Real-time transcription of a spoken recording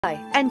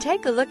And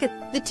take a look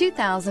at the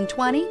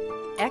 2020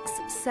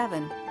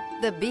 X7.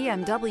 The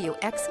BMW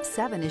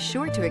X7 is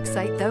sure to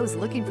excite those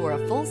looking for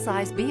a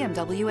full-size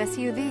BMW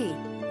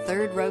SUV.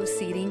 Third-row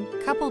seating,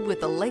 coupled with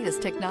the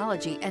latest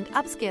technology and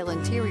upscale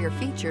interior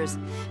features,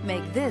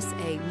 make this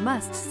a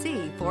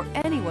must-see for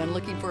anyone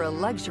looking for a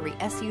luxury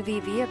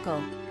SUV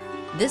vehicle.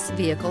 This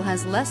vehicle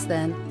has less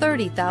than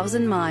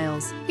 30,000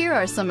 miles. Here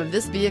are some of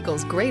this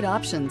vehicle's great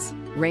options: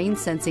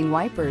 rain-sensing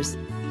wipers,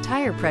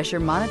 tire pressure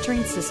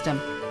monitoring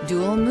system,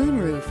 dual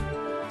moonroof,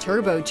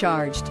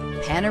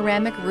 turbocharged,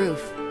 panoramic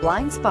roof,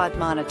 blind spot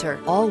monitor,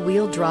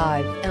 all-wheel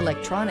drive,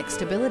 electronic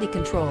stability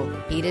control,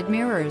 heated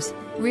mirrors,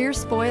 rear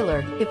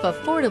spoiler. If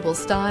affordable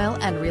style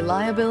and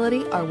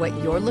reliability are what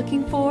you're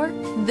looking for,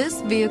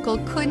 this vehicle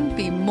couldn't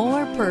be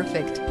more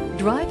perfect.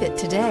 Drive it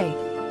today.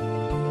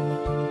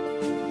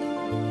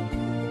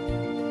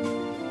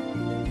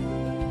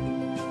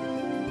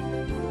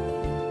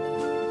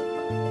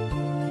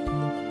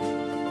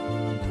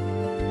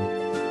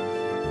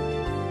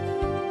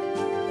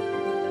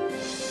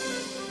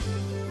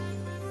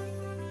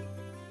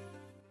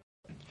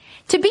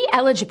 To be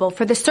eligible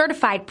for the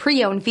Certified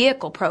Pre-Owned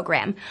Vehicle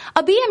Program,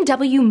 a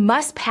BMW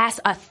must pass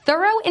a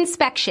thorough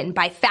inspection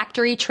by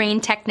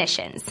factory-trained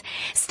technicians.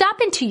 Stop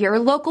into your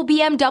local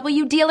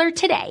BMW dealer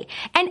today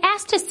and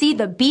ask to see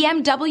the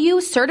BMW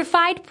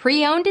Certified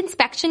Pre-Owned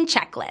Inspection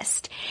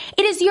Checklist.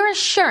 It is your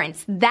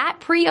assurance that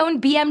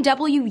pre-owned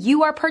BMW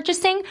you are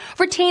purchasing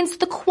retains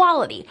the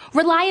quality,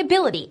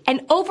 reliability,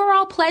 and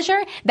overall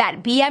pleasure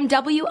that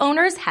BMW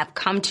owners have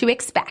come to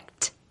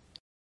expect.